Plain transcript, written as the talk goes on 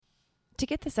To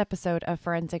get this episode of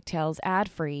Forensic Tales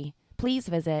ad-free, please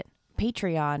visit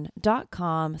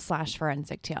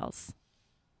patreon.com/Forensic Tales.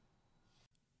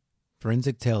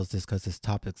 Forensic Tales discusses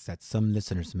topics that some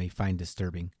listeners may find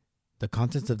disturbing. The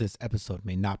contents of this episode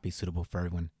may not be suitable for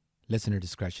everyone. Listener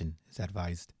discretion is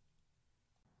advised.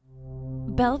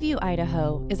 Bellevue,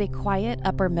 Idaho is a quiet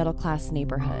upper-middle-class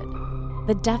neighborhood.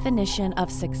 The definition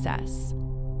of success.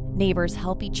 Neighbors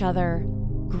help each other,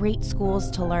 great schools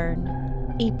to learn,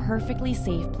 a perfectly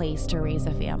safe place to raise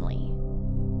a family.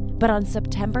 But on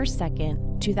September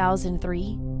 2nd,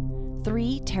 2003,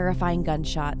 3 terrifying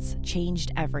gunshots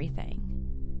changed everything.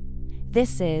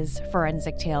 This is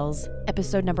Forensic Tales,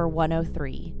 episode number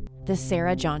 103, The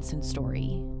Sarah Johnson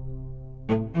Story.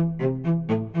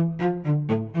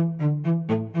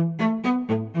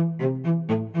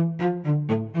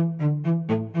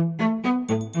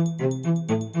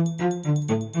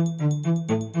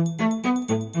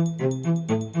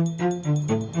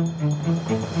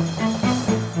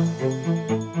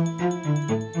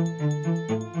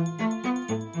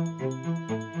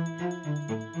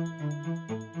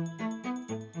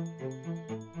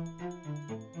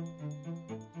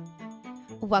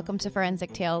 Welcome to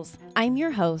Forensic Tales. I'm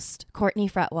your host, Courtney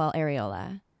Fretwell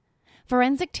Areola.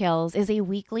 Forensic Tales is a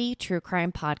weekly true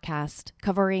crime podcast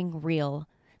covering real,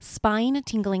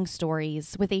 spine-tingling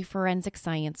stories with a forensic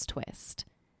science twist.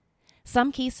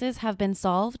 Some cases have been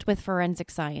solved with forensic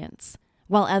science,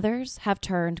 while others have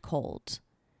turned cold.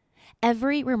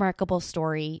 Every remarkable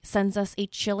story sends us a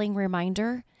chilling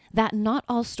reminder that not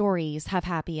all stories have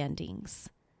happy endings.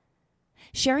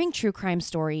 Sharing true crime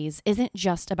stories isn't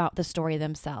just about the story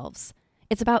themselves.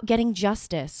 It's about getting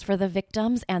justice for the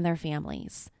victims and their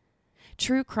families.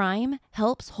 True crime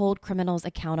helps hold criminals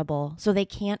accountable so they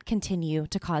can't continue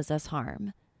to cause us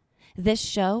harm. This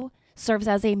show serves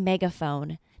as a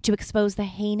megaphone to expose the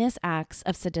heinous acts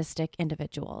of sadistic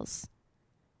individuals.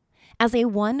 As a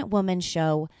one-woman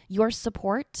show, your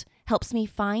support helps me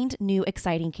find new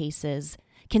exciting cases,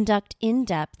 conduct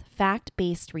in-depth,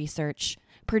 fact-based research,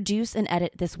 produce and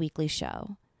edit this weekly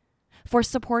show. For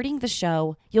supporting the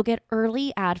show, you'll get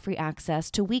early ad-free access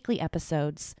to weekly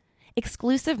episodes,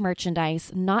 exclusive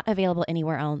merchandise not available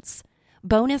anywhere else,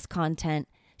 bonus content,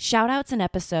 shout-outs and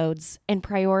episodes, and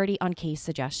priority on case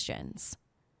suggestions.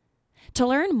 To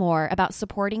learn more about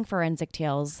supporting Forensic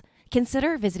Tales,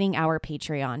 consider visiting our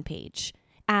Patreon page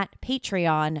at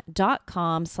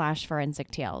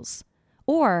patreon.com/Forensic Tales,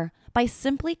 or by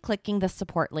simply clicking the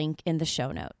support link in the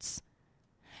show notes.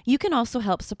 You can also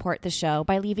help support the show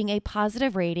by leaving a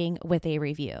positive rating with a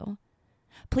review.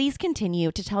 Please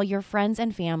continue to tell your friends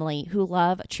and family who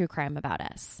love true crime about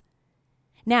us.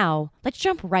 Now, let's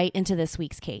jump right into this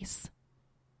week's case.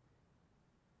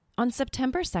 On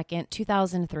September 2nd,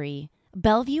 2003,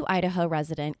 Bellevue, Idaho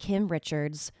resident Kim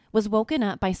Richards was woken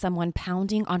up by someone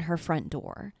pounding on her front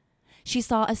door. She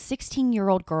saw a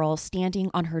 16-year-old girl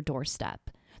standing on her doorstep.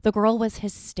 The girl was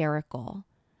hysterical.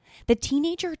 The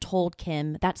teenager told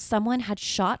Kim that someone had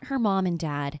shot her mom and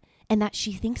dad and that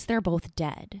she thinks they're both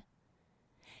dead.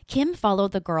 Kim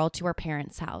followed the girl to her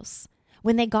parents' house.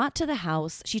 When they got to the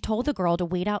house, she told the girl to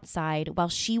wait outside while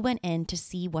she went in to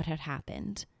see what had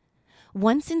happened.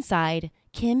 Once inside,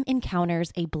 Kim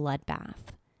encounters a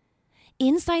bloodbath.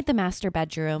 Inside the master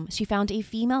bedroom, she found a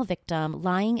female victim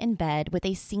lying in bed with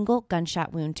a single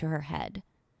gunshot wound to her head.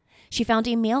 She found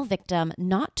a male victim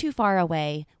not too far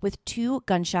away with 2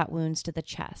 gunshot wounds to the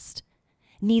chest.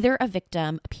 Neither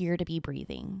victim appeared to be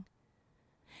breathing.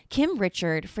 Kim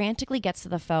Richard frantically gets to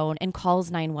the phone and calls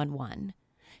 911.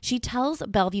 She tells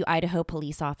Bellevue, Idaho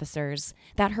police officers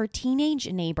that her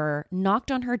teenage neighbor knocked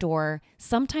on her door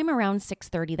sometime around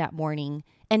 6:30 that morning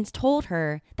and told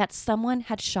her that someone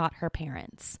had shot her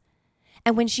parents.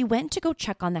 And when she went to go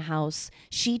check on the house,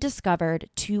 she discovered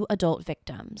 2 adult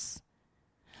victims.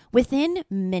 Within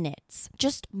minutes,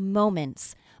 just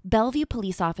moments, Bellevue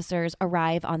police officers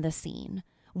arrive on the scene,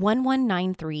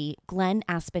 1193 Glen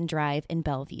Aspen Drive in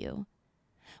Bellevue.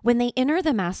 When they enter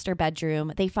the master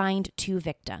bedroom, they find 2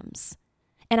 victims.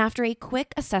 And after a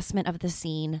quick assessment of the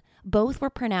scene, both were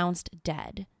pronounced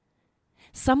dead.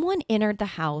 Someone entered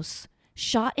the house,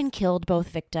 shot and killed both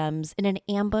victims in an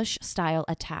ambush-style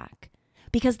attack.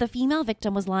 Because the female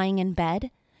victim was lying in bed,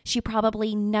 she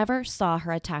probably never saw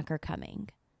her attacker coming.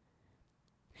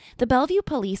 The Bellevue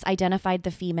police identified the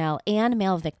female and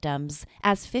male victims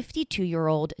as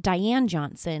 52-year-old Diane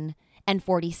Johnson and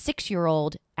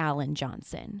 46-year-old Alan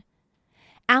Johnson.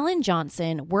 Alan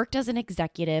Johnson worked as an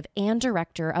executive and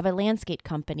director of a landscape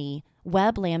company,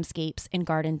 Webb Landscapes and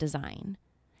Garden Design.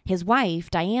 His wife,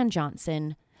 Diane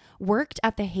Johnson, worked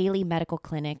at the Haley Medical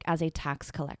Clinic as a tax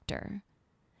collector.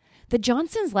 The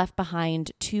Johnsons left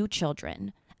behind 2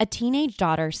 children, a teenage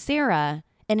daughter, Sarah,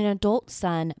 and an adult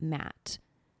son, Matt.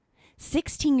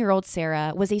 16-year-old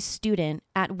Sarah was a student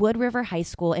at Wood River High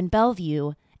School in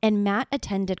Bellevue, and Matt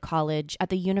attended college at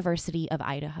the University of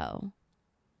Idaho.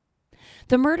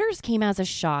 The murders came as a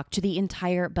shock to the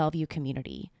entire Bellevue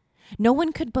community. No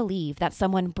one could believe that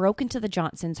someone broke into the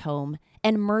Johnsons' home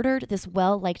and murdered this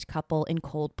well-liked couple in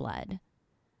cold blood.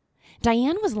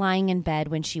 Diane was lying in bed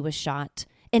when she was shot,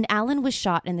 and Alan was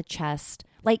shot in the chest,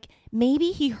 like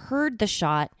maybe he heard the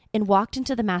shot and walked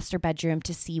into the master bedroom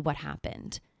to see what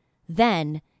happened.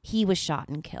 Then he was shot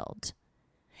and killed.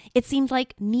 It seemed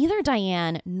like neither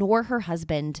Diane nor her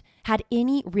husband had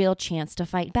any real chance to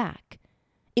fight back.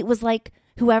 It was like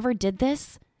whoever did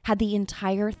this had the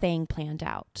entire thing planned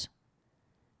out.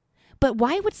 But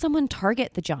why would someone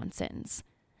target the Johnsons?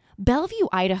 Bellevue,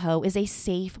 Idaho is a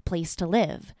safe place to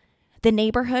live. The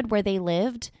neighborhood where they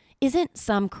lived isn't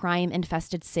some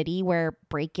crime-infested city where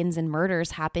break-ins and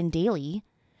murders happen daily.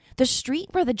 The street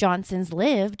where the Johnsons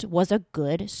lived was a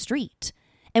good street.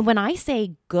 And when I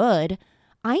say good,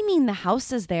 I mean the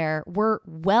houses there were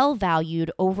well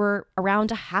valued over around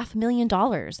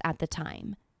 $500,000 at the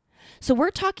time. So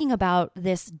we're talking about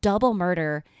this double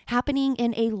murder happening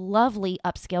in a lovely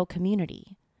upscale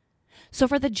community. So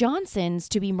for the Johnsons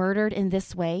to be murdered in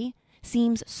this way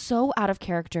seems so out of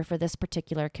character for this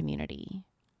particular community.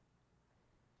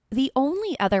 The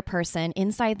only other person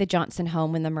inside the Johnson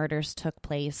home when the murders took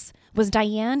place was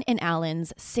Diane and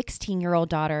Alan's 16-year-old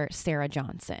daughter, Sarah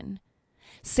Johnson.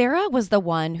 Sarah was the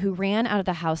one who ran out of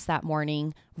the house that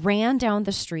morning, ran down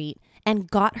the street,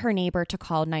 and got her neighbor to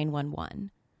call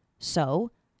 911.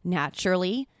 So,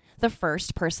 naturally, the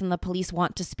first person the police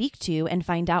want to speak to and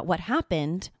find out what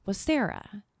happened was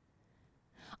Sarah.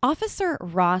 Officer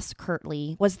Ross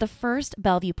Kirtley was the first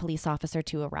Bellevue police officer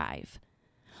to arrive.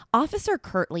 Officer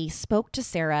Kirtley spoke to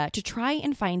Sarah to try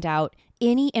and find out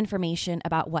any information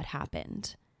about what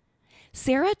happened.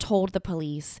 Sarah told the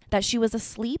police that she was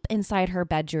asleep inside her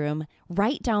bedroom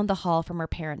right down the hall from her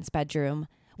parents' bedroom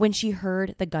when she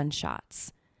heard the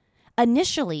gunshots.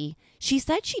 Initially, she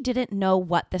said she didn't know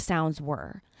what the sounds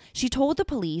were. She told the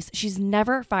police she's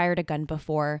never fired a gun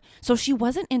before, so she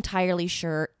wasn't entirely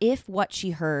sure if what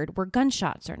she heard were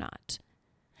gunshots or not.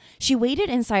 She waited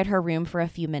inside her room for a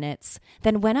few minutes,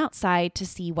 then went outside to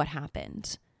see what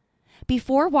happened.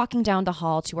 Before walking down the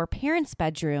hall to her parents'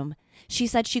 bedroom, she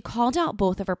said she called out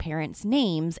both of her parents'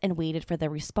 names and waited for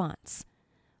the response.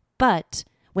 But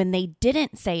when they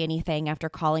didn't say anything after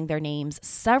calling their names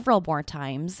several more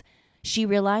times, she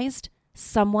realized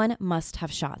someone must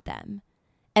have shot them,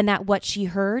 and that what she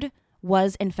heard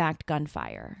was in fact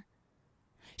gunfire.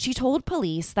 She told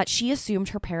police that she assumed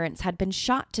her parents had been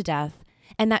shot to death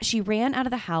and that she ran out of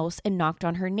the house and knocked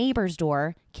on her neighbor's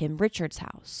door, Kim Richards'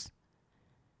 house.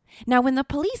 Now, when the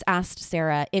police asked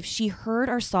Sarah if she heard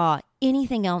or saw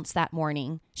anything else that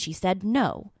morning, she said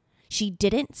no. She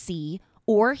didn't see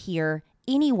or hear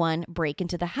anyone break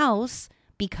into the house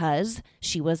because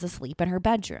she was asleep in her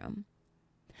bedroom.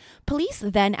 Police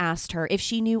then asked her if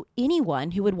she knew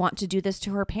anyone who would want to do this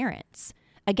to her parents.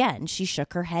 Again, she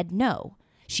shook her head no.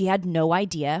 She had no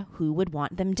idea who would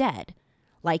want them dead.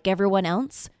 Like everyone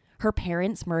else, her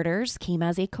parents' murders came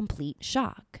as a complete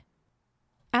shock.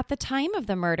 At the time of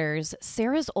the murders,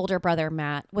 Sarah's older brother,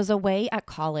 Matt, was away at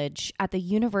college at the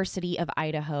University of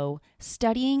Idaho,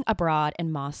 studying abroad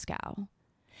in Moscow.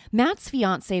 Matt's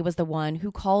fiancée was the one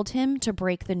who called him to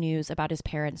break the news about his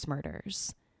parents'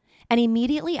 murders. And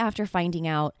immediately after finding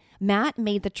out, Matt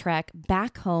made the trek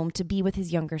back home to be with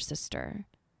his younger sister.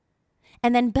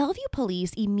 And then Bellevue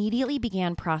police immediately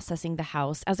began processing the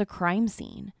house as a crime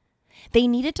scene. They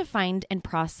needed to find and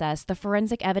process the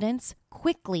forensic evidence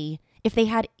quickly if they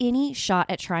had any shot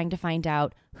at trying to find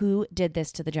out who did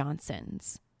this to the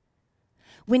Johnsons.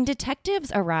 When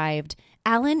detectives arrived,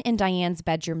 Alan and Diane's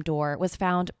bedroom door was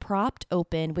found propped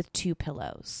open with 2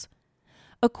 pillows.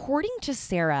 According to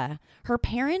Sarah, her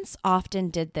parents often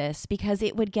did this because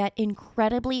it would get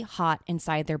incredibly hot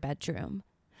inside their bedroom.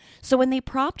 So when they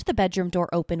propped the bedroom door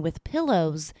open with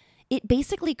pillows, it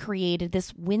basically created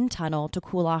this wind tunnel to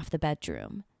cool off the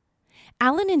bedroom.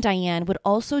 Alan and Diane would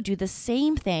also do the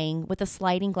same thing with the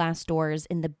sliding glass doors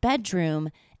in the bedroom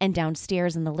and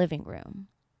downstairs in the living room.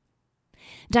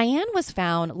 Diane was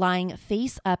found lying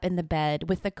face up in the bed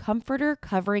with the comforter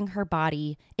covering her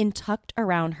body and tucked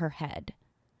around her head.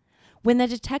 When the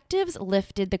detectives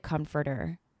lifted the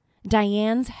comforter,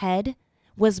 Diane's head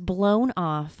was blown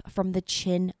off from the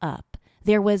chin up.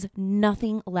 There was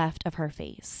nothing left of her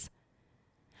face.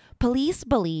 Police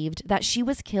believed that she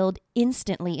was killed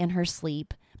instantly in her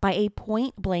sleep by a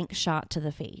point-blank shot to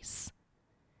the face.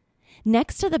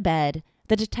 Next to the bed,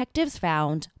 the detectives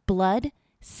found blood,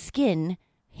 skin,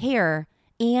 hair,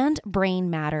 and brain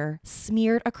matter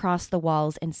smeared across the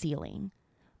walls and ceiling.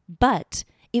 But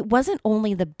it wasn't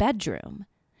only the bedroom.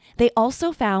 They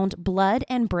also found blood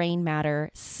and brain matter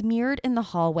smeared in the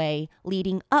hallway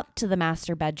leading up to the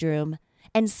master bedroom,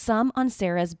 and some on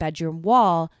Sarah's bedroom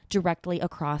wall directly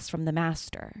across from the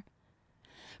master.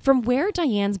 From where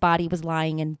Diane's body was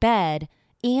lying in bed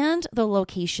and the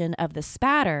location of the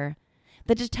spatter,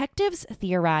 the detectives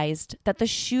theorized that the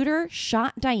shooter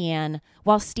shot Diane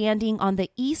while standing on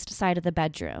the east side of the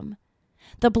bedroom.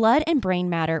 The blood and brain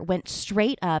matter went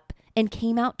straight up and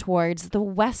came out towards the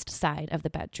west side of the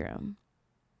bedroom.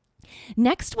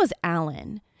 Next was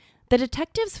Alan. The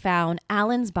detectives found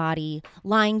Alan's body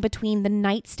lying between the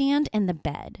nightstand and the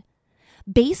bed.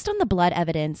 Based on the blood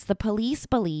evidence, the police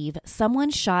believe someone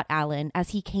shot Alan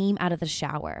as he came out of the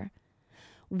shower.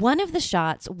 One of the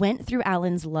shots went through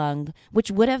Alan's lung,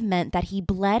 which would have meant that he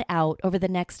bled out over the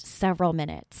next several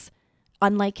minutes.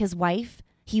 Unlike his wife,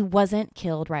 he wasn't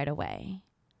killed right away.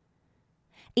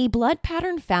 A blood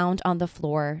pattern found on the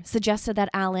floor suggested that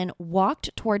Alan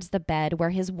walked towards the bed where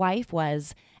his wife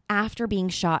was after being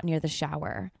shot near the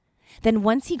shower. Then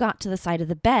once he got to the side of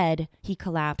the bed, he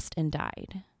collapsed and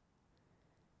died.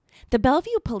 The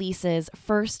Bellevue police's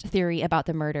first theory about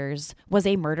the murders was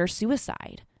a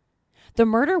murder-suicide. The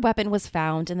murder weapon was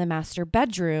found in the master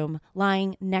bedroom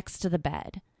lying next to the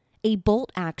bed, a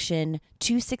bolt-action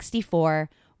 .264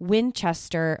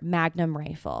 Winchester Magnum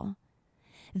rifle.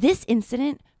 This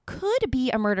incident could be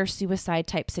a murder-suicide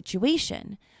type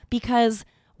situation because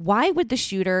why would the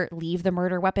shooter leave the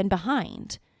murder weapon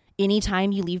behind?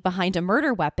 Anytime you leave behind a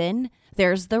murder weapon,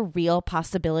 there's the real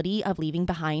possibility of leaving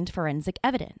behind forensic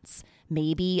evidence,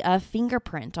 maybe a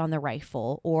fingerprint on the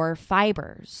rifle or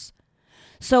fibers.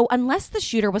 So unless the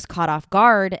shooter was caught off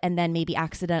guard and then maybe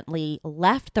accidentally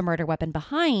left the murder weapon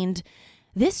behind,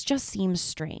 this just seems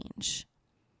strange.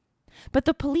 But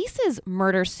the police's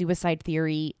murder-suicide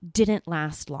theory didn't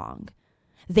last long.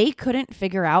 They couldn't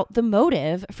figure out the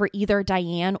motive for either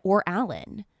Diane or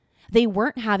Alan. They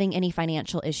weren't having any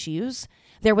financial issues.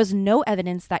 There was no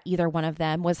evidence that either one of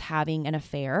them was having an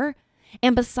affair.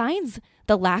 And besides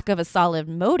the lack of a solid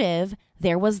motive,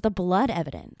 there was the blood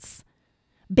evidence.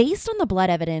 Based on the blood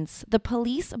evidence, the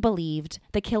police believed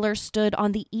the killer stood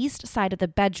on the east side of the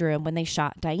bedroom when they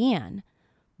shot Diane.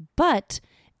 But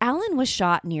Alan was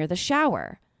shot near the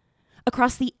shower,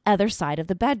 across the other side of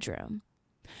the bedroom.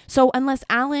 So unless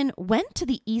Alan went to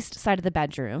the east side of the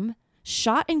bedroom,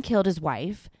 shot and killed his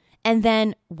wife, and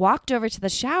then walked over to the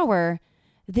shower,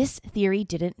 this theory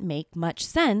didn't make much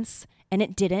sense, and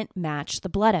it didn't match the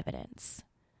blood evidence.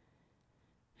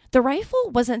 The rifle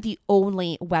wasn't the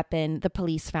only weapon the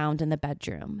police found in the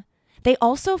bedroom. They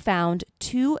also found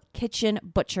 2 kitchen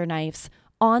butcher knives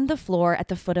on the floor at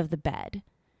the foot of the bed.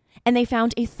 And they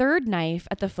found a third knife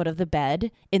at the foot of the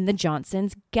bed in the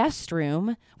Johnsons' guest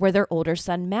room where their older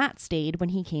son Matt stayed when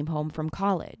he came home from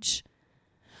college.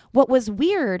 What was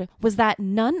weird was that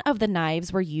none of the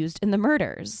knives were used in the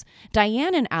murders.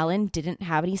 Diane and Alan didn't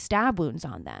have any stab wounds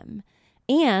on them.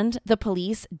 And the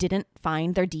police didn't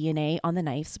find their DNA on the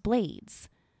knife's blades.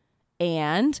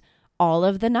 And all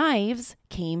of the knives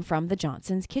came from the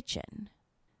Johnsons' kitchen.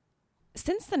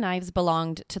 Since the knives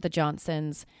belonged to the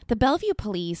Johnsons, the Bellevue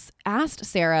police asked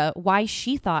Sarah why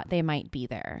she thought they might be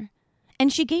there.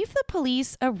 And she gave the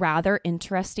police a rather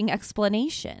interesting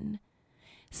explanation.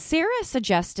 Sarah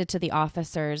suggested to the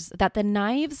officers that the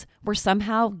knives were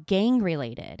somehow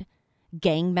gang-related.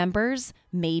 Gang members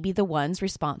may be the ones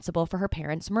responsible for her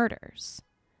parents' murders.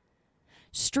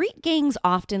 Street gangs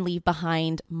often leave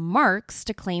behind marks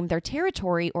to claim their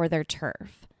territory or their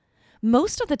turf.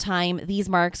 Most of the time, these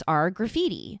marks are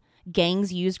graffiti.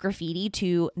 Gangs use graffiti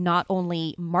to not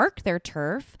only mark their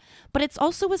turf, but it's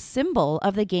also a symbol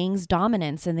of the gang's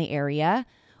dominance in the area,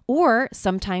 or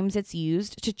sometimes it's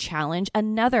used to challenge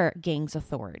another gang's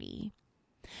authority.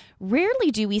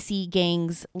 Rarely do we see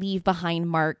gangs leave behind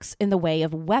marks in the way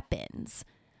of weapons,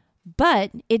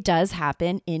 but it does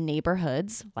happen in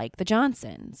neighborhoods like the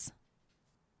Johnsons.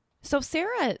 So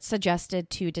Sarah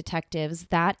suggested to detectives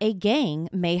that a gang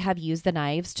may have used the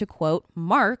knives to, quote,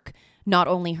 mark not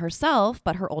only herself,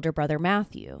 but her older brother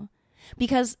Matthew,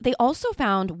 because they also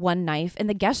found one knife in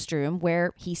the guest room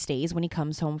where he stays when he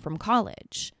comes home from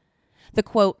college. The,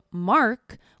 quote,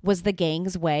 mark was the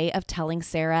gang's way of telling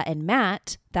Sarah and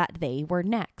Matt that they were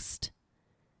next.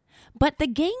 But the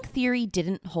gang theory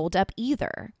didn't hold up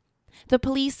either. The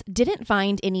police didn't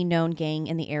find any known gang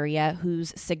in the area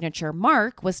whose signature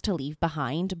mark was to leave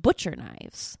behind butcher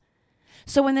knives.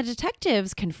 So when the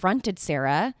detectives confronted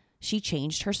Sarah, she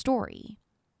changed her story.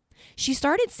 She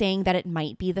started saying that it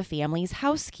might be the family's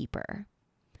housekeeper.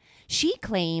 She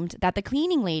claimed that the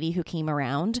cleaning lady who came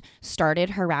around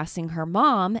started harassing her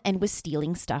mom and was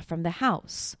stealing stuff from the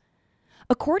house.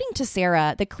 According to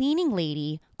Sarah, the cleaning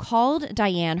lady called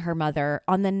Diane her mother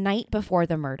on the night before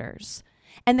the murders,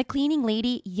 and the cleaning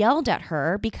lady yelled at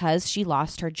her because she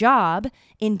lost her job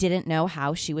and didn't know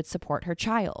how she would support her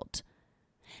child.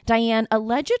 Diane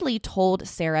allegedly told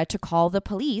Sarah to call the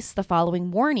police the following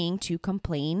morning to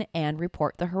complain and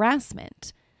report the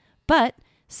harassment. But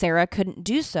Sarah couldn't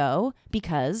do so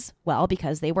because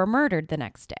they were murdered the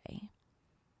next day.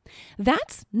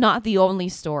 That's not the only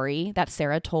story that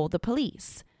Sarah told the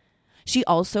police. She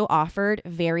also offered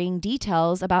varying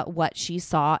details about what she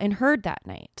saw and heard that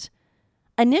night.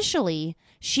 Initially,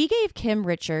 she gave Kim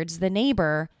Richards, the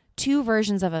neighbor, two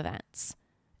versions of events.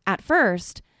 At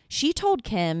first, she told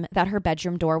Kim that her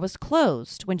bedroom door was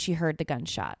closed when she heard the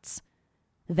gunshots.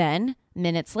 Then,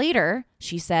 minutes later,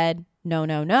 she said,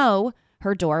 no,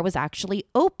 her door was actually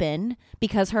open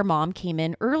because her mom came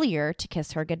in earlier to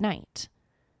kiss her goodnight.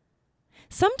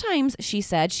 Sometimes she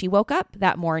said she woke up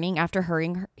that morning after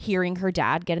hearing her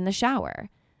dad get in the shower.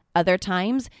 Other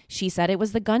times, she said it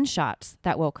was the gunshots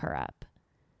that woke her up.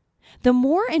 The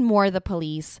more and more the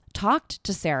police talked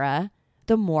to Sarah,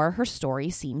 the more her story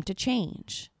seemed to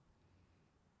change.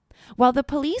 While the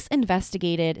police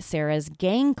investigated Sarah's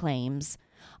gang claims,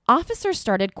 officers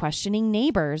started questioning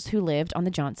neighbors who lived on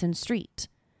the Johnson Street.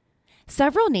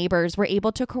 Several neighbors were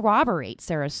able to corroborate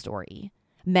Sarah's story.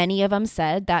 Many of them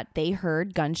said that they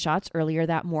heard gunshots earlier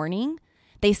that morning.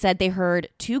 They said they heard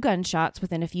two gunshots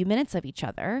within a few minutes of each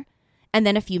other. And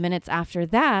then a few minutes after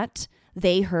that,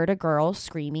 they heard a girl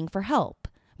screaming for help,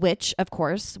 which, of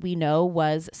course, we know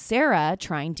was Sarah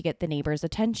trying to get the neighbors'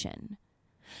 attention.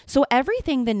 So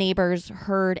everything the neighbors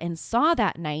heard and saw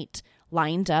that night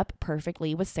lined up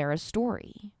perfectly with Sarah's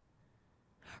story.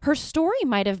 Her story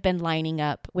might have been lining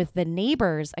up with the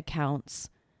neighbors' accounts,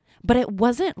 but it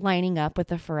wasn't lining up with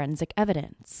the forensic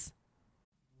evidence.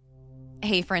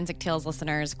 Hey, Forensic Tales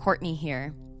listeners, Courtney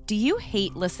here. Do you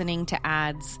hate listening to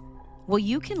ads? Well,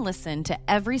 you can listen to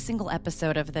every single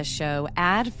episode of this show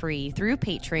ad-free through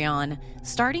Patreon,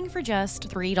 starting for just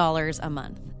 $3 a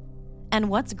month. And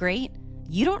what's great?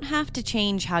 You don't have to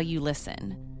change how you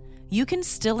listen. You can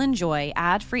still enjoy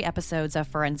ad-free episodes of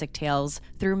Forensic Tales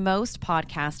through most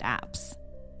podcast apps.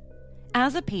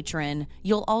 As a patron,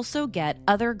 you'll also get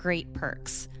other great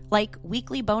perks, like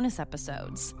weekly bonus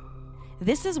episodes.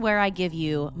 This is where I give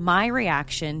you my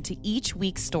reaction to each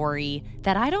week's story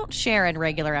that I don't share in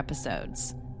regular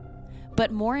episodes.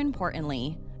 But more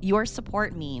importantly, your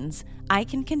support means I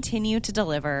can continue to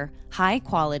deliver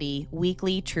high-quality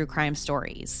weekly true crime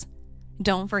stories.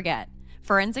 Don't forget,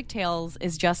 Forensic Tales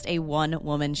is just a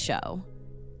one-woman show.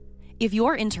 If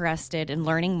you're interested in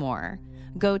learning more,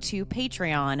 go to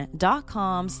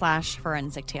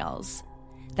patreon.com/forensictales.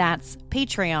 That's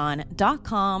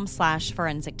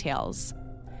patreon.com/forensictales.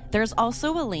 There's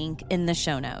also a link in the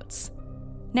show notes.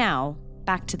 Now,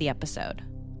 back to the episode.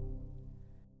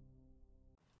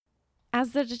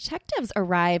 As the detectives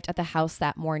arrived at the house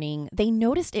that morning, they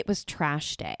noticed it was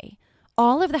trash day.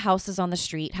 All of the houses on the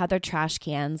street had their trash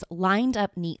cans lined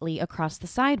up neatly across the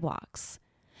sidewalks.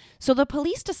 So the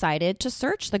police decided to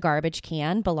search the garbage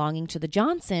can belonging to the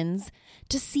Johnsons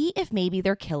to see if maybe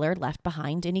their killer left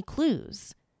behind any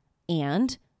clues.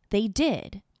 And they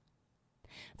did.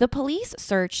 The police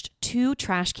searched 2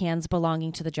 trash cans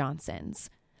belonging to the Johnsons.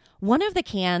 One of the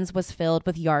cans was filled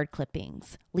with yard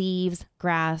clippings, leaves,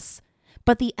 grass,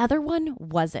 but the other one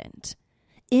wasn't.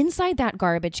 Inside that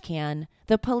garbage can,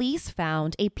 the police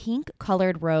found a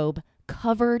pink-colored robe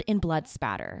covered in blood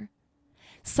spatter.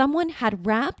 Someone had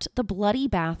wrapped the bloody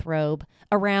bathrobe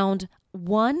around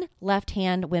one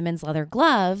left-hand women's leather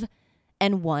glove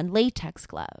and one latex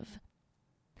glove.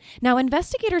 Now,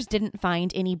 investigators didn't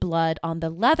find any blood on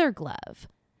the leather glove.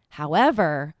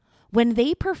 However, when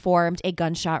they performed a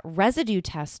gunshot residue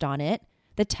test on it,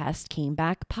 the test came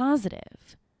back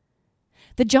positive.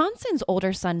 The Johnsons'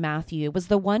 older son, Matthew, was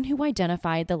the one who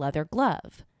identified the leather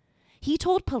glove. He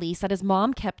told police that his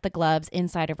mom kept the gloves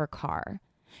inside of her car.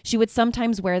 She would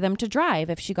sometimes wear them to drive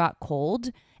if she got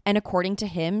cold, and according to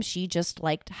him, she just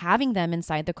liked having them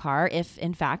inside the car if,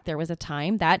 in fact, there was a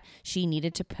time that she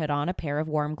needed to put on a pair of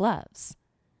warm gloves.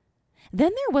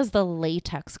 Then there was the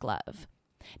latex glove.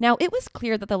 Now, it was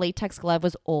clear that the latex glove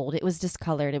was old. It was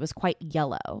discolored. It was quite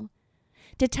yellow.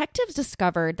 Detectives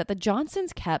discovered that the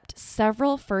Johnsons kept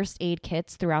several first aid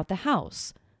kits throughout the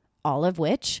house, all of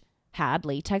which had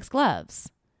latex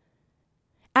gloves.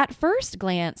 At first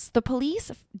glance, the police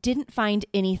didn't find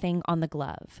anything on the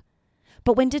glove.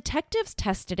 But when detectives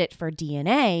tested it for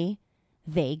DNA,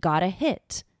 they got a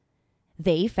hit.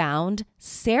 They found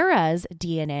Sarah's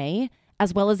DNA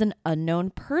as well as an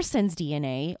unknown person's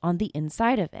DNA on the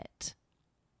inside of it.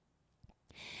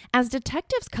 As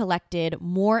detectives collected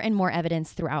more and more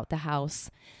evidence throughout the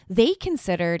house, they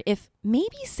considered if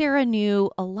maybe Sarah knew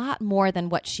a lot more than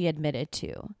what she admitted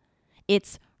to.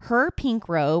 It's her pink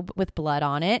robe with blood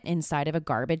on it inside of a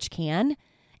garbage can,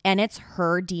 and it's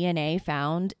her DNA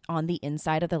found on the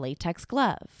inside of the latex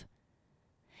glove.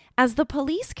 As the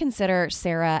police consider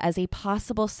Sarah as a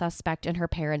possible suspect in her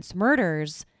parents'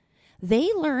 murders,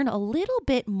 they learn a little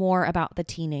bit more about the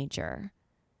teenager.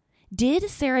 Did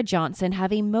Sarah Johnson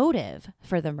have a motive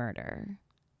for the murder?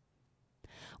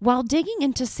 While digging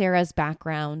into Sarah's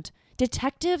background,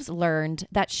 detectives learned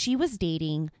that she was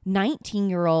dating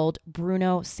 19-year-old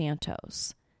Bruno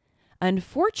Santos.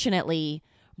 Unfortunately,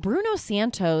 Bruno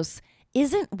Santos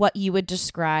isn't what you would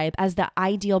describe as the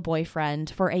ideal boyfriend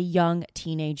for a young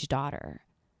teenage daughter.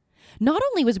 Not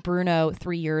only was Bruno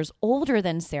 3 years older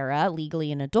than Sarah,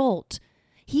 legally an adult,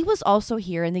 he was also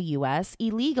here in the U.S.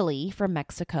 illegally from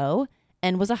Mexico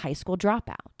and was a high school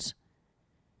dropout.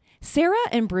 Sarah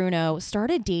and Bruno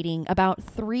started dating about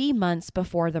 3 months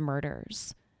before the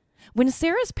murders. When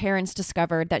Sarah's parents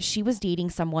discovered that she was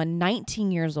dating someone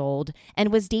 19 years old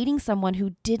and was dating someone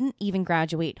who didn't even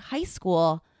graduate high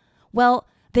school, well,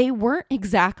 they weren't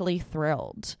exactly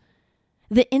thrilled.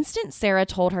 The instant Sarah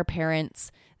told her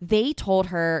parents, they told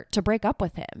her to break up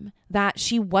with him, that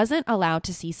she wasn't allowed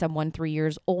to see someone 3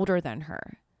 years older than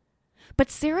her.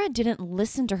 But Sarah didn't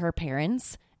listen to her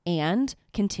parents and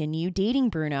continued dating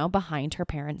Bruno behind her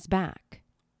parents' back.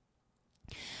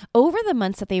 Over the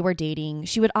months that they were dating,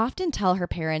 she would often tell her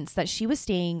parents that she was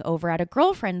staying over at a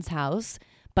girlfriend's house,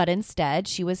 but instead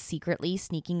she was secretly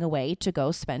sneaking away to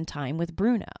go spend time with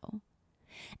Bruno.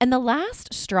 And the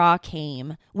last straw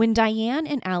came when Diane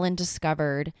and Alan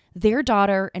discovered their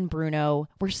daughter and Bruno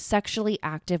were sexually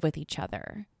active with each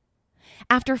other.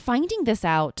 After finding this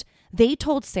out, they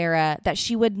told Sarah that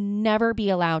she would never be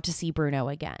allowed to see Bruno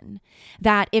again,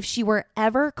 that if she were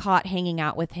ever caught hanging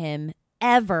out with him,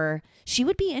 ever, she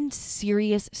would be in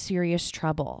serious, serious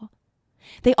trouble.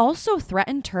 They also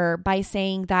threatened her by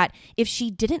saying that if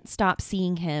she didn't stop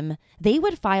seeing him, they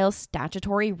would file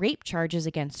statutory rape charges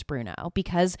against Bruno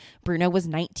because Bruno was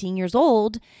 19 years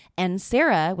old and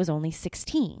Sarah was only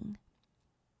 16.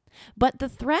 But the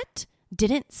threat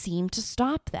didn't seem to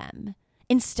stop them.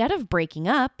 Instead of breaking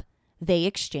up, they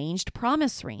exchanged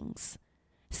promise rings.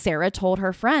 Sarah told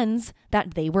her friends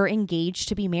that they were engaged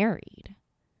to be married.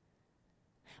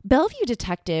 Bellevue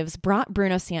detectives brought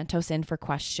Bruno Santos in for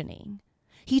questioning.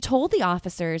 He told the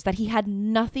officers that he had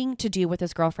nothing to do with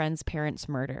his girlfriend's parents'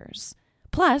 murders.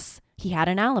 Plus, he had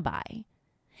an alibi.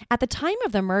 At the time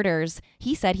of the murders,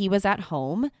 he said he was at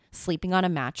home, sleeping on a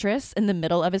mattress in the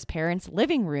middle of his parents'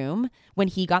 living room when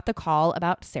he got the call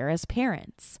about Sarah's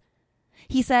parents.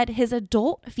 He said his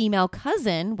adult female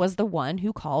cousin was the one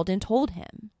who called and told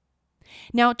him.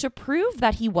 Now, to prove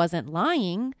that he wasn't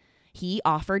lying, he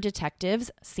offered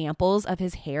detectives samples of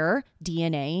his hair,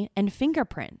 DNA, and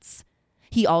fingerprints.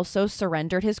 He also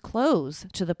surrendered his clothes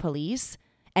to the police,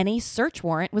 and a search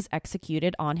warrant was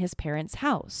executed on his parents'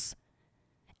 house.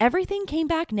 Everything came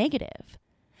back negative.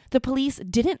 The police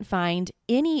didn't find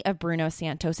any of Bruno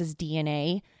Santos's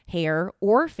DNA, hair,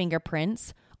 or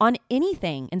fingerprints on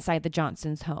anything inside the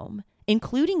Johnsons' home,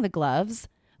 including the gloves,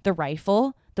 the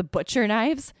rifle, the butcher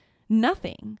knives,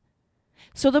 nothing.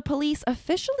 So the police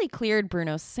officially cleared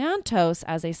Bruno Santos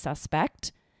as a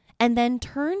suspect and then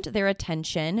turned their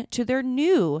attention to their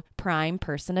new prime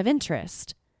person of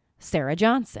interest, Sarah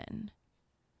Johnson.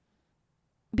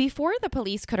 Before the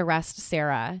police could arrest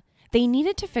Sarah, they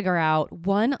needed to figure out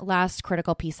one last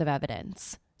critical piece of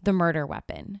evidence, the murder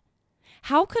weapon.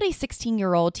 How could a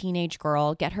 16-year-old teenage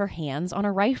girl get her hands on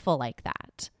a rifle like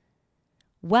that?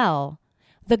 Well,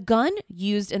 the gun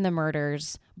used in the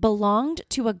murders belonged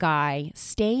to a guy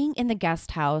staying in the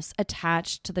guest house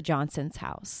attached to the Johnsons'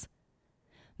 house.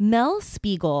 Mel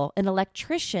Spiegel, an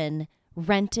electrician,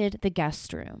 rented the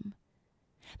guest room.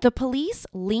 The police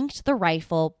linked the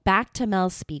rifle back to Mel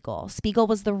Spiegel. Spiegel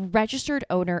was the registered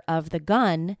owner of the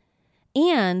gun,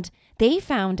 and they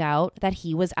found out that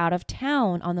he was out of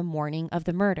town on the morning of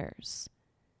the murders.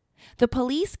 The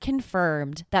police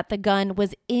confirmed that the gun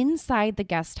was inside the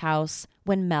guest house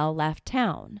when Mel left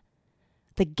town,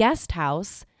 the guest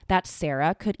house that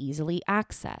Sarah could easily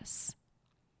access.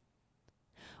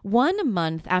 1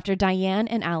 month after Diane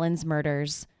and Alan's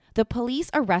murders, the police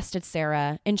arrested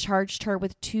Sarah and charged her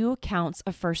with 2 counts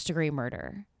of first-degree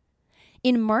murder.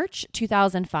 In March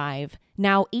 2005,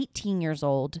 now 18 years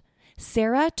old,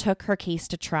 Sarah took her case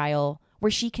to trial,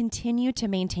 where she continued to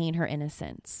maintain her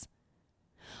innocence.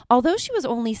 Although she was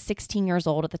only 16 years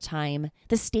old at the time,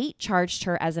 the state charged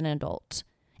her as an adult,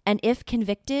 and if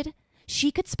convicted,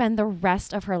 she could spend the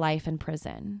rest of her life in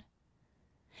prison.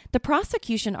 The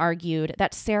prosecution argued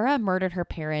that Sarah murdered her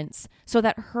parents so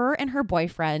that her and her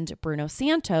boyfriend, Bruno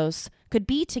Santos, could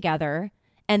be together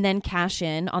and then cash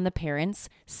in on the parents'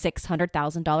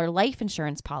 $600,000 life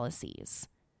insurance policies.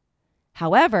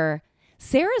 However,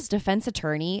 Sarah's defense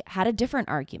attorney had a different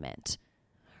argument.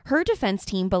 Her defense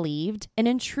team believed an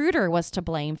intruder was to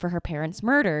blame for her parents'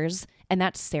 murders and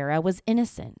that Sarah was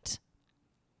innocent.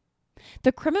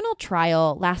 The criminal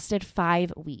trial lasted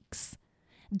 5 weeks.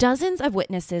 Dozens of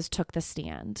witnesses took the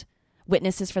stand.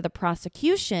 Witnesses for the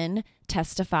prosecution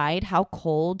testified how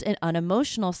cold and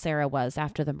unemotional Sarah was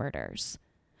after the murders.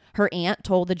 Her aunt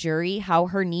told the jury how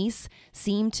her niece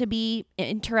seemed to be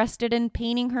interested in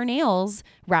painting her nails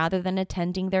rather than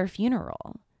attending their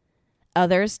funeral.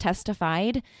 Others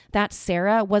testified that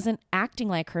Sarah wasn't acting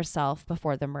like herself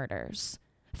before the murders.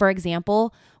 For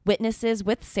example, witnesses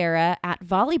with Sarah at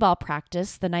volleyball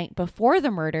practice the night before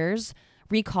the murders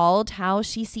recalled how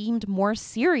she seemed more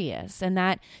serious and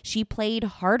that she played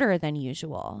harder than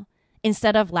usual.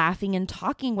 Instead of laughing and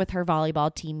talking with her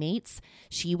volleyball teammates,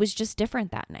 she was just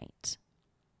different that night.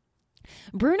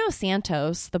 Bruno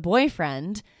Santos, the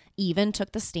boyfriend, even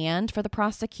took the stand for the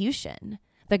prosecution,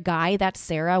 the guy that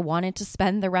Sarah wanted to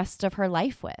spend the rest of her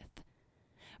life with.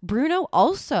 Bruno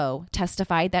also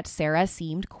testified that Sarah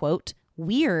seemed, quote,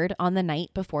 weird on the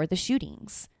night before the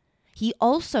shootings. He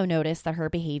also noticed that her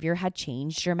behavior had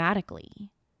changed dramatically.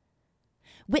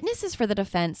 Witnesses for the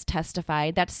defense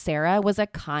testified that Sarah was a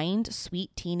kind,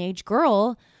 sweet teenage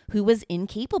girl who was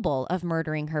incapable of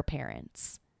murdering her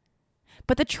parents.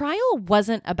 But the trial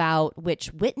wasn't about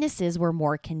which witnesses were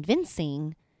more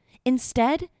convincing.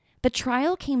 Instead, the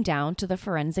trial came down to the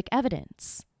forensic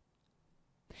evidence.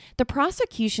 The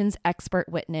prosecution's expert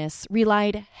witness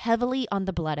relied heavily on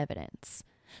the blood evidence.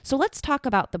 So let's talk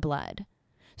about the blood.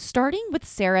 Starting with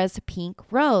Sarah's pink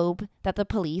robe that the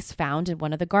police found in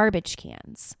one of the garbage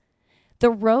cans. The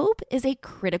robe is a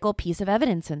critical piece of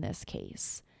evidence in this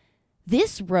case.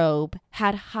 This robe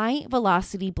had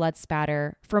high-velocity blood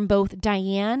spatter from both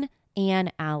Diane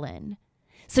and Alan,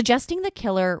 suggesting the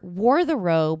killer wore the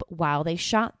robe while they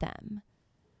shot them.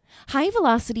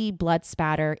 High-velocity blood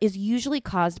spatter is usually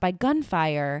caused by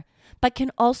gunfire, but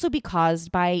can also be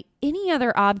caused by any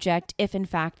other object if, in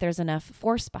fact, there's enough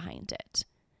force behind it.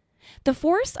 The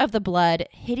force of the blood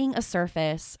hitting a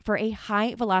surface for a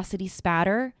high-velocity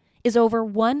spatter is over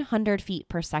 100 feet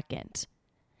per second.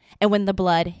 And when the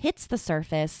blood hits the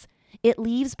surface, it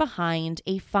leaves behind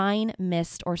a fine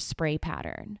mist or spray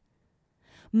pattern.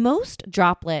 Most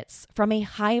droplets from a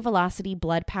high-velocity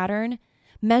blood pattern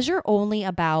measure only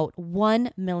about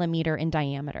 1 millimeter in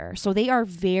diameter, so they are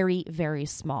very, very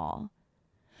small.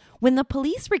 When the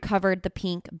police recovered the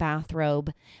pink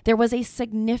bathrobe, there was a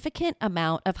significant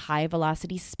amount of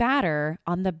high-velocity spatter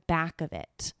on the back of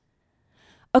it.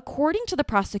 According to the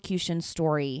prosecution's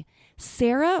story,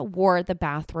 Sarah wore the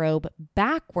bathrobe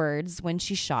backwards when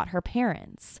she shot her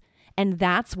parents, and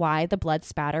that's why the blood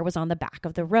spatter was on the back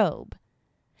of the robe.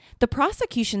 The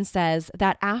prosecution says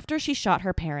that after she shot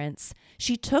her parents,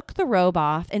 she took the robe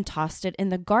off and tossed it in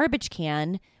the garbage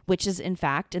can, which is in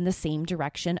fact in the same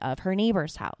direction of her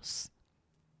neighbor's house.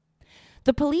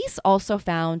 The police also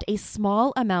found a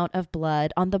small amount of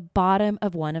blood on the bottom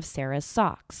of one of Sarah's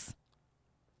socks.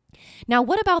 Now,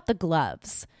 what about the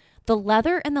gloves? The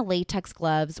leather and the latex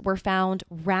gloves were found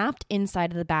wrapped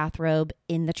inside of the bathrobe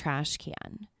in the trash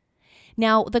can.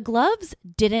 Now, the gloves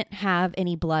didn't have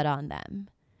any blood on them.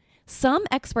 Some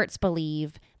experts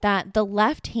believe that the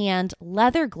left-hand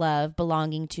leather glove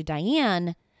belonging to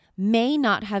Diane may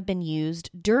not have been used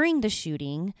during the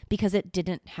shooting because it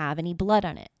didn't have any blood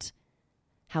on it.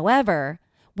 However,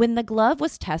 when the glove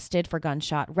was tested for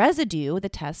gunshot residue, the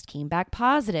test came back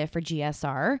positive for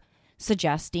GSR,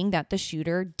 suggesting that the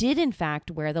shooter did in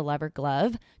fact wear the leather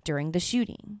glove during the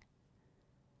shooting.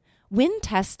 When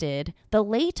tested, the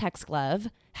latex glove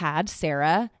had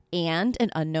Sarah and an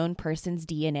unknown person's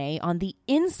DNA on the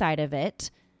inside of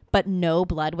it, but no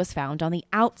blood was found on the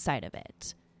outside of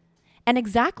it. And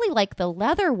exactly like the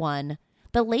leather one,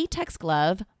 the latex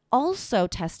glove also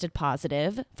tested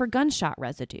positive for gunshot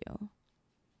residue.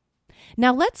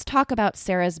 Now let's talk about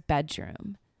Sarah's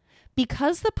bedroom.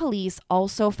 Because the police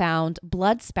also found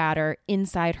blood spatter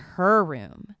inside her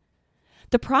room,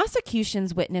 the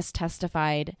prosecution's witness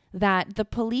testified that the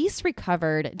police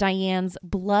recovered Diane's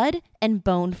blood and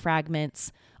bone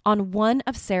fragments on one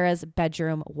of Sarah's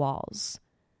bedroom walls.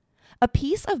 A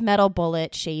piece of metal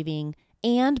bullet shaving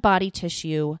and body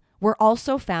tissue were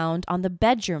also found on the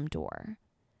bedroom door.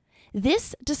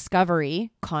 This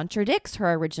discovery contradicts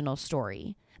her original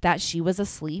story that she was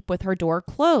asleep with her door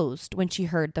closed when she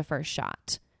heard the first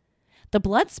shot. The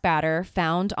blood spatter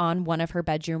found on one of her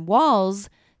bedroom walls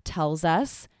tells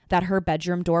us that her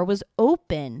bedroom door was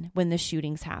open when the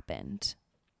shootings happened.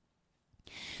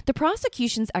 The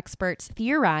prosecution's experts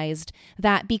theorized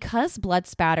that because blood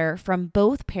spatter from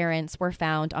both parents were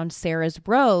found on Sarah's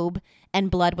robe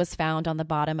and blood was found on the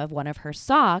bottom of one of her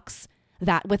socks,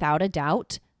 that without a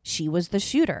doubt, she was the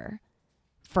shooter.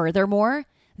 Furthermore,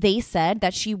 they said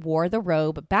that she wore the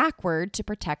robe backward to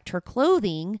protect her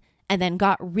clothing and then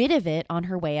got rid of it on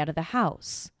her way out of the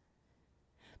house.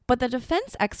 But the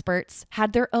defense experts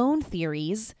had their own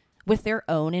theories with their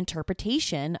own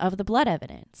interpretation of the blood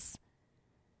evidence.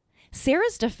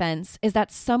 Sarah's defense is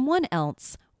that someone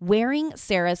else wearing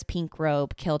Sarah's pink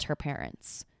robe killed her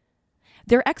parents.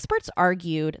 Their experts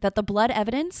argued that the blood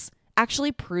evidence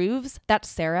actually proves that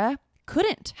Sarah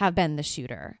couldn't have been the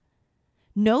shooter.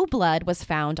 No blood was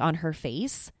found on her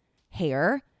face,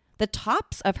 hair, the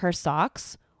tops of her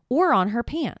socks, or on her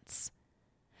pants.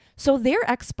 So their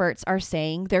experts are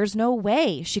saying there's no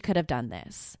way she could have done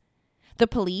this. The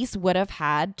police would have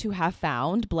had to have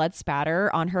found blood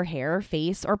spatter on her hair,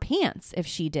 face, or pants if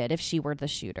she were the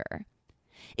shooter.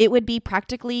 It would be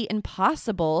practically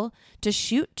impossible to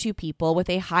shoot two people with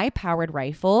a high-powered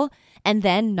rifle and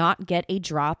then not get a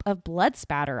drop of blood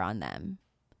spatter on them.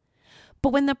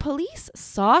 But when the police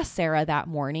saw Sarah that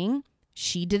morning,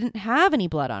 she didn't have any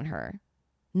blood on her.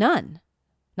 None.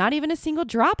 Not even a single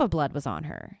drop of blood was on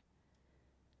her.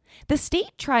 The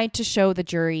state tried to show the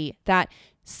jury that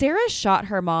Sarah shot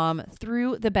her mom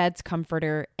through the bed's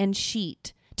comforter and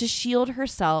sheet to shield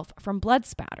herself from blood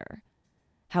spatter.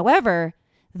 However,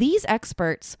 these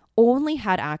experts only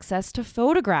had access to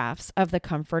photographs of the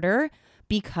comforter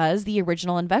because the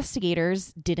original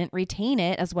investigators didn't retain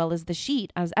it as well as the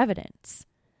sheet as evidence.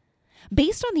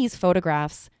 Based on these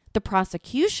photographs, the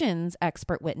prosecution's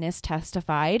expert witness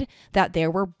testified that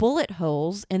there were bullet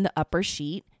holes in the upper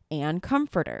sheet and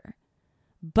comforter.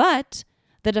 But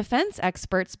the defense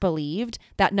experts believed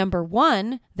that number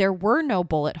one, there were no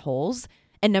bullet holes,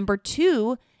 and number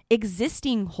two,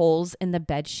 existing holes in the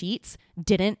bed sheets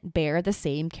didn't bear the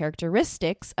same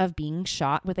characteristics of being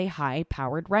shot with a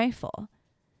high-powered rifle.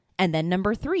 And then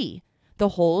number three, the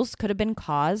holes could have been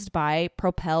caused by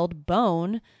propelled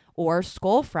bone or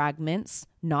skull fragments,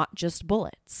 not just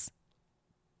bullets.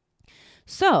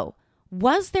 So,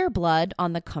 was there blood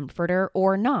on the comforter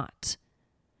or not?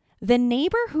 The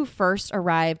neighbor who first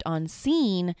arrived on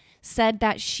scene said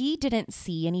that she didn't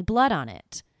see any blood on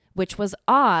it, which was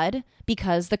odd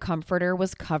because the comforter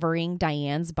was covering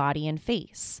Diane's body and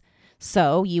face.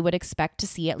 So you would expect to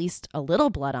see at least a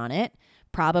little blood on it,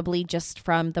 probably just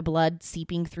from the blood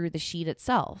seeping through the sheet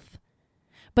itself.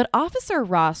 But Officer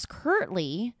Ross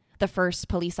Kirtley, the first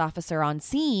police officer on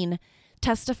scene,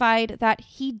 testified that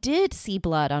he did see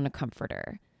blood on a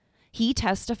comforter. He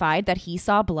testified that he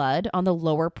saw blood on the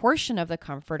lower portion of the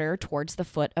comforter towards the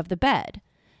foot of the bed.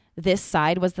 This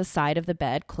side was the side of the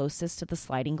bed closest to the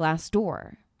sliding glass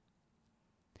door.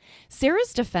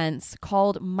 Sarah's defense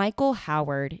called Michael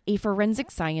Howard, a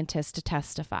forensic scientist, to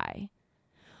testify.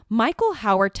 Michael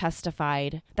Howard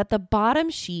testified that the bottom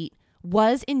sheet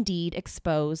was indeed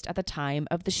exposed at the time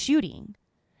of the shooting.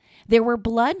 There were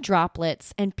blood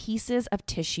droplets and pieces of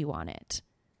tissue on it.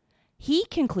 He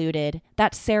concluded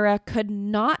that Sarah could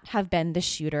not have been the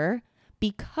shooter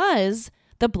because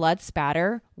the blood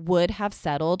spatter would have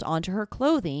settled onto her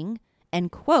clothing,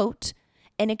 and, quote,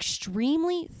 an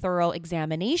extremely thorough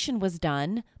examination was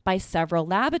done by several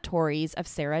laboratories of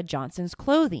Sarah Johnson's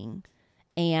clothing,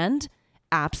 and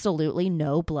absolutely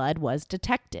no blood was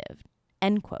detected,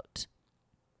 end quote.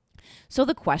 So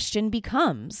the question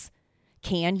becomes,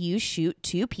 can you shoot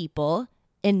two people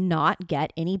and not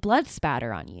get any blood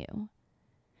spatter on you?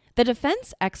 The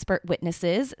defense expert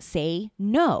witnesses say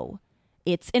no.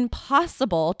 It's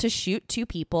impossible to shoot two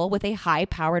people with a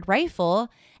high-powered rifle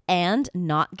and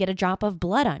not get a drop of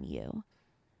blood on you.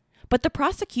 But the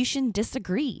prosecution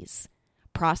disagrees.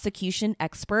 Prosecution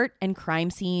expert and crime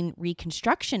scene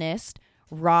reconstructionist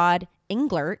Rod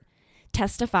Englert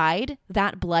testified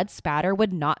that blood spatter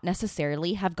would not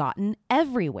necessarily have gotten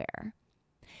everywhere.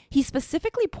 He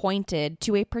specifically pointed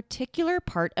to a particular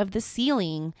part of the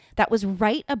ceiling that was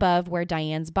right above where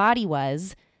Diane's body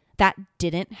was that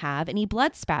didn't have any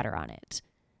blood spatter on it.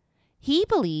 He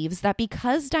believes that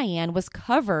because Diane was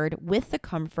covered with the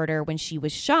comforter when she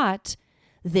was shot,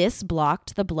 this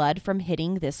blocked the blood from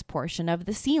hitting this portion of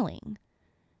the ceiling.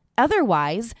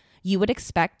 Otherwise, you would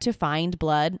expect to find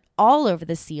blood all over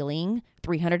the ceiling,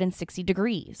 360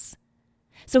 degrees.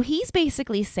 So he's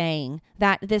basically saying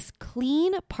that this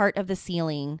clean part of the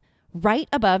ceiling right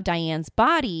above Diane's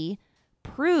body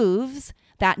proves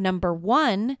that, number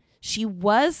one, she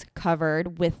was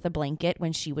covered with the blanket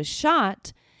when she was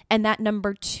shot, and that,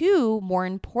 number two, more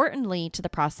importantly to the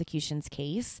prosecution's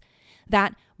case,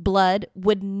 that blood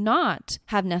would not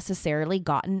have necessarily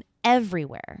gotten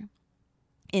everywhere.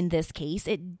 In this case,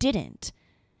 it didn't.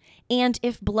 And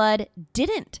if blood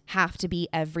didn't have to be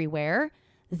everywhere,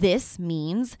 this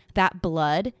means that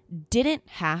blood didn't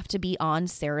have to be on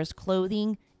Sarah's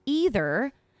clothing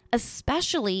either,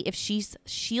 especially if she's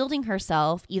shielding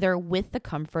herself either with the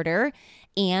comforter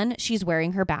and she's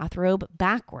wearing her bathrobe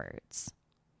backwards.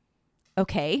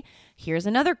 Okay, here's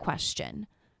another question.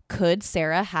 Could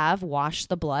Sarah have washed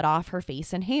the blood off her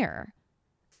face and hair?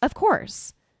 Of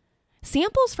course.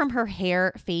 Samples from her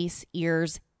hair, face,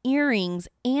 ears, earrings,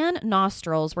 and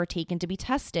nostrils were taken to be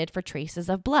tested for traces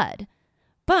of blood,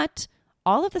 but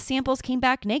all of the samples came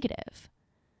back negative.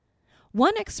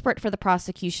 One expert for the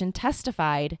prosecution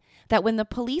testified that when the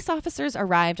police officers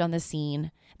arrived on the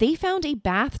scene, they found a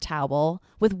bath towel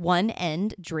with one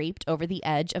end draped over the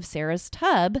edge of Sarah's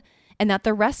tub, and that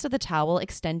the rest of the towel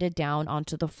extended down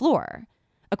onto the floor.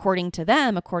 According to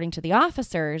them, according to the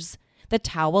officers, the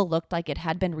towel looked like it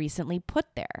had been recently put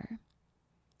there,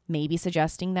 maybe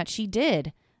suggesting that she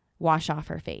did wash off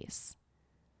her face.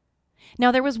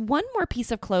 Now, there was one more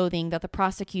piece of clothing that the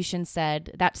prosecution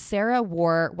said that Sarah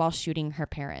wore while shooting her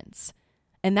parents,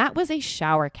 and that was a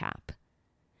shower cap.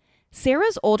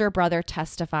 Sarah's older brother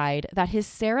testified that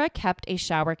Sarah kept a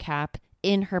shower cap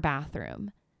in her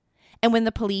bathroom. And when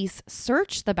the police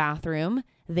searched the bathroom,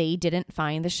 they didn't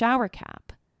find the shower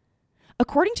cap.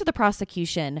 According to the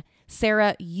prosecution,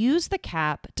 Sarah used the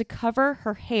cap to cover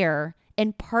her hair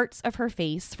and parts of her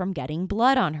face from getting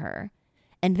blood on her,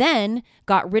 and then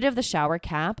got rid of the shower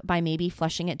cap by maybe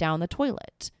flushing it down the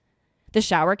toilet. The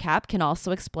shower cap can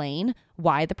also explain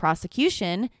why the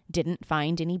prosecution didn't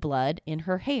find any blood in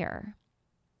her hair.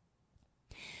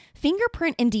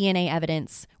 Fingerprint and DNA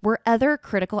evidence were other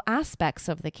critical aspects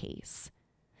of the case.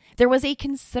 There was a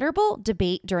considerable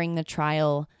debate during the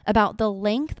trial about the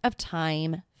length of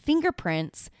time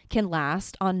fingerprints can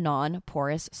last on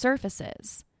non-porous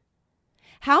surfaces.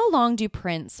 How long do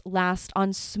prints last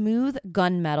on smooth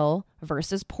gunmetal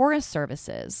versus porous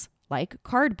surfaces, like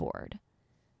cardboard?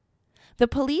 The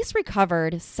police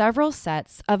recovered several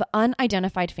sets of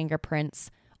unidentified fingerprints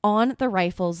on the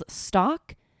rifle's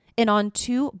stock and on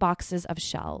 2 boxes of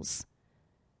shells.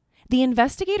 The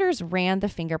investigators ran the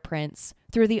fingerprints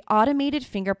through the automated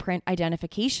fingerprint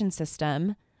identification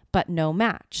system, but no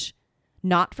match.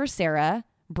 Not for Sarah,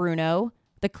 Bruno,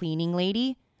 the cleaning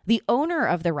lady, the owner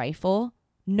of the rifle,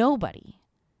 nobody.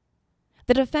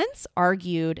 The defense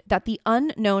argued that the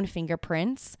unknown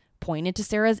fingerprints pointed to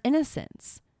Sarah's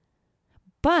innocence.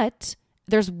 But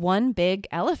there's one big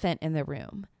elephant in the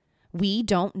room. We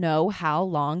don't know how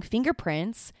long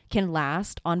fingerprints can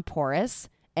last on porous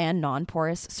and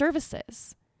non-porous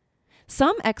surfaces.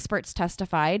 Some experts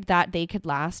testified that they could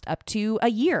last up to a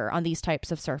year on these types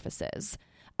of surfaces.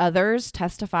 Others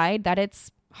testified that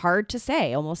it's hard to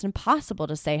say, almost impossible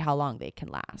to say how long they can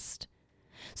last.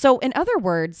 So in other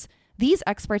words, these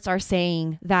experts are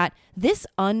saying that this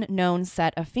unknown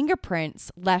set of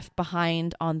fingerprints left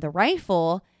behind on the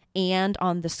rifle and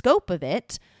on the scope of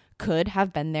it could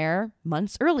have been there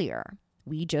months earlier.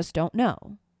 We just don't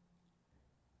know.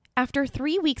 After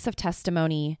 3 weeks of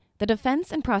testimony, the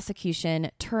defense and prosecution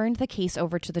turned the case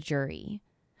over to the jury.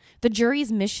 The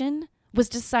jury's mission was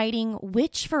deciding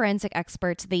which forensic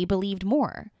experts they believed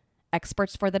more,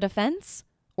 experts for the defense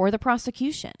or the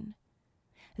prosecution.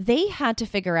 They had to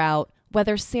figure out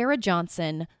whether Sarah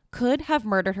Johnson could have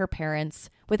murdered her parents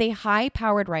with a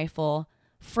high-powered rifle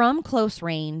from close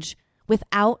range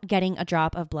without getting a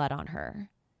drop of blood on her.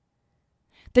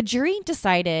 The jury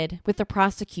decided with the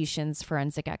prosecution's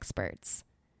forensic experts.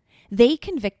 They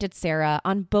convicted Sarah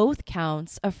on both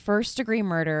counts of first-degree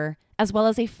murder as well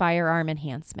as a firearm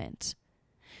enhancement.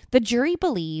 The jury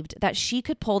believed that she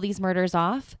could pull these murders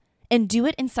off and do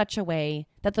it in such a way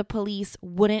that the police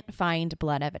wouldn't find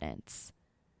blood evidence.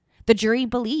 The jury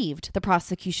believed the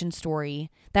prosecution's story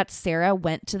that Sarah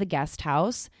went to the guest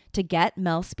house to get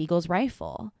Mel Spiegel's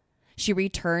rifle. She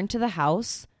returned to the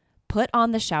house, put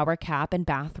on the shower cap and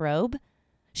bathrobe.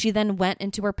 She then went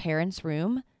into her parents'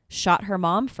 room, shot her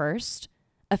mom first.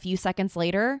 A few seconds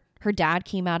later, her dad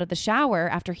came out of the shower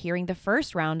after hearing the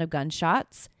first round of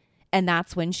gunshots, and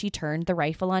that's when she turned the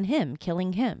rifle on him,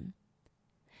 killing him.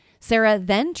 Sarah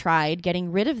then tried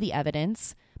getting rid of the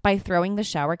evidence by throwing the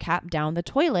shower cap down the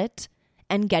toilet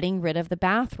and getting rid of the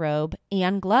bathrobe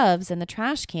and gloves in the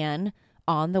trash can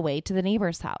on the way to the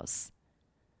neighbor's house.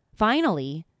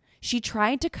 Finally, she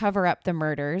tried to cover up the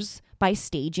murders by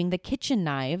staging the kitchen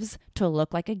knives to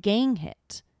look like a gang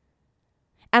hit.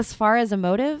 As far as a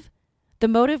motive, the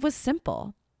motive was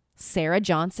simple. Sarah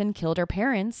Johnson killed her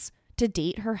parents to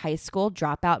date her high school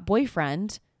dropout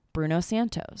boyfriend, Bruno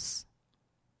Santos.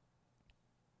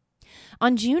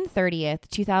 On June 30th,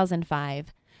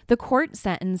 2005, the court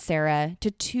sentenced Sarah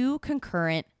to 2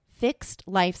 concurrent fixed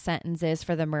life sentences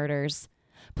for the murders,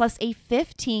 plus a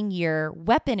 15-year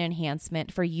weapon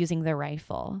enhancement for using the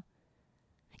rifle.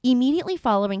 Immediately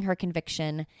following her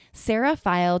conviction, Sarah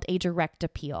filed a direct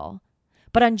appeal.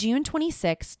 But on June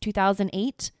 26,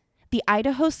 2008, the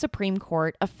Idaho Supreme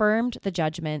Court affirmed the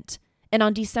judgment, and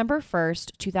on December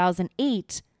 1st,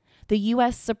 2008, the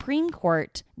U.S. Supreme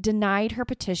Court denied her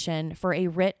petition for a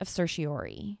writ of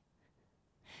certiorari.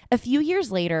 A few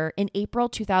years later, in April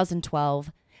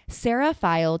 2012, Sarah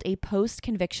filed a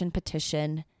post-conviction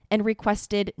petition and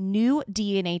requested new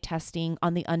DNA testing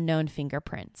on the unknown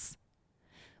fingerprints.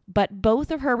 But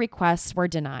both of her requests were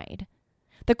denied.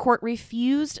 The court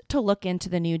refused to look into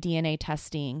the new DNA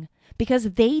testing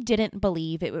because they didn't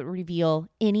believe it would reveal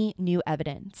any new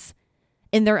evidence.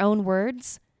 In their own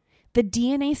words, the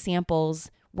DNA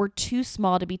samples were too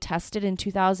small to be tested in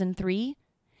 2003,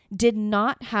 did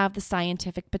not have the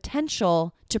scientific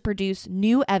potential to produce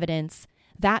new evidence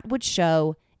that would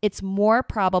show it's more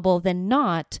probable than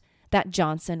not that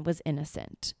Johnson was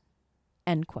innocent.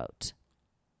 End quote.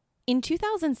 In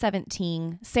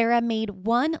 2017, Sarah made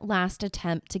one last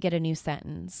attempt to get a new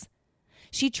sentence.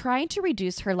 She tried to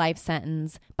reduce her life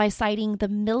sentence by citing the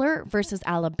Miller versus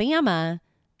Alabama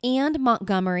and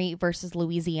Montgomery versus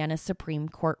Louisiana Supreme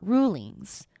Court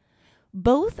rulings.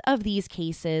 Both of these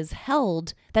cases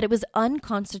held that it was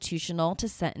unconstitutional to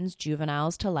sentence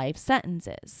juveniles to life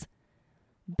sentences.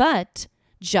 But,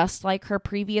 just like her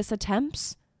previous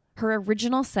attempts, her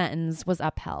original sentence was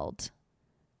upheld.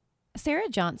 Sarah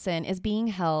Johnson is being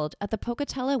held at the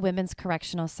Pocatello Women's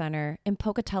Correctional Center in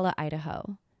Pocatello,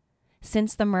 Idaho.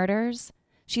 Since the murders,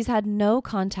 she's had no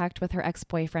contact with her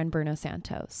ex-boyfriend Bruno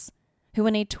Santos, who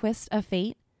in a twist of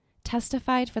fate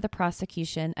testified for the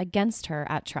prosecution against her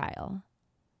at trial.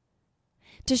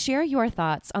 To share your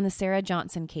thoughts on the Sarah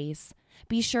Johnson case,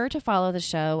 be sure to follow the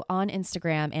show on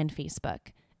Instagram and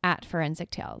Facebook at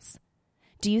Forensic Tales.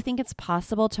 Do you think it's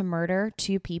possible to murder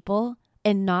 2 people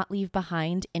and not leave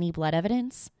behind any blood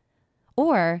evidence?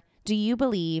 Or do you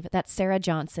believe that Sarah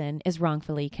Johnson is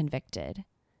wrongfully convicted?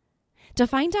 To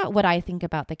find out what I think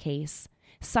about the case,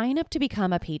 sign up to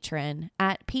become a patron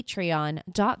at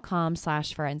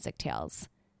patreon.com/forensictales.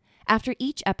 After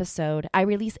each episode, I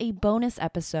release a bonus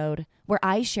episode where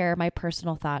I share my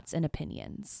personal thoughts and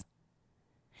opinions.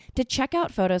 To check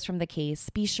out photos from the case,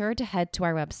 be sure to head to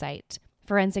our website,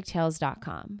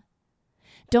 forensictales.com.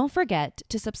 Don't forget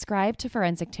to subscribe to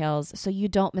Forensic Tales so you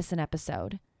don't miss an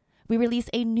episode. We release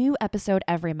a new episode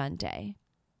every Monday.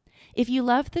 If you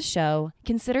love the show,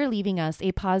 consider leaving us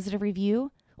a positive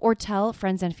review or tell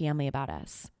friends and family about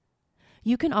us.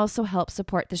 You can also help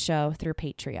support the show through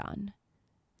Patreon.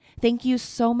 Thank you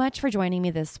so much for joining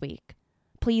me this week.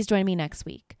 Please join me next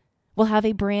week. We'll have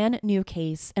a brand new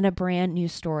case and a brand new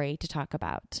story to talk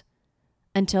about.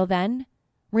 Until then,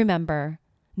 remember,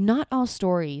 not all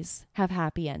stories have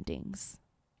happy endings.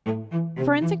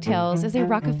 Forensic Tales is a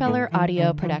Rockefeller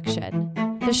audio production.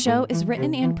 The show is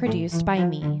written and produced by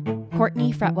me,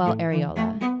 Courtney Fretwell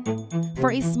Areola.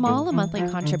 For a small monthly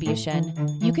contribution,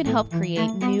 you can help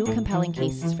create new compelling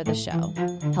cases for the show,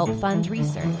 help fund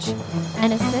research,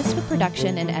 and assist with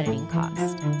production and editing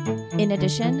costs. In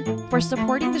addition, for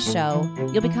supporting the show,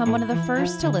 you'll become one of the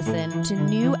first to listen to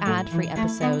new ad-free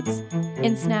episodes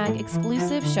and snag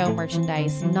exclusive show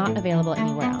merchandise not available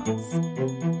anywhere else.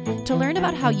 To learn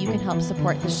about how you can help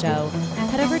support the show,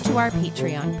 head over to our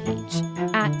Patreon page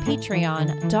at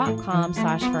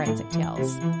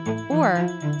patreon.com/forensictales, or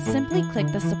simply click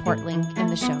the support link in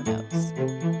the show notes.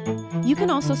 You can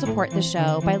also support the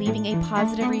show by leaving a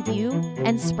positive review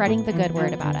and spreading the good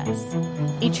word about us.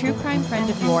 A true crime friend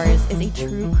of yours is a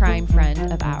true crime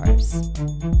friend of ours.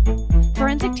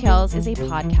 Forensic Tales is a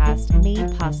podcast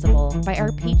made possible by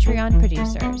our Patreon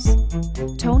producers,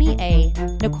 Tony A.,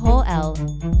 Nicole L.,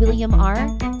 William R.,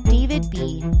 David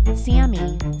B.,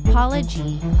 Sammy, Paula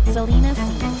G., Selena C.,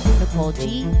 Nicole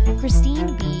G.,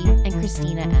 Christine B., and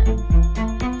Christina M.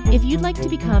 If you'd like to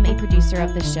become a producer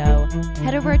of the show,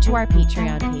 head over to our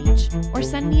Patreon page or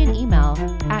send me an email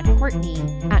at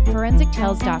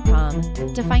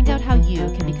Courtney@forensictales.com to find out how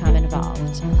you can become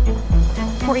involved.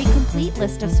 For a complete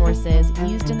list of sources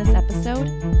used in this episode,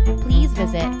 please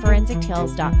visit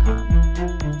forensictales.com.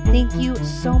 Thank you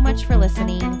so much for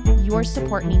listening. Your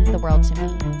support means the world to me.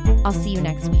 I'll see you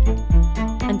next week.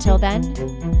 Until then,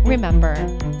 remember,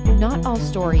 not all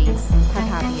stories have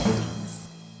happy endings.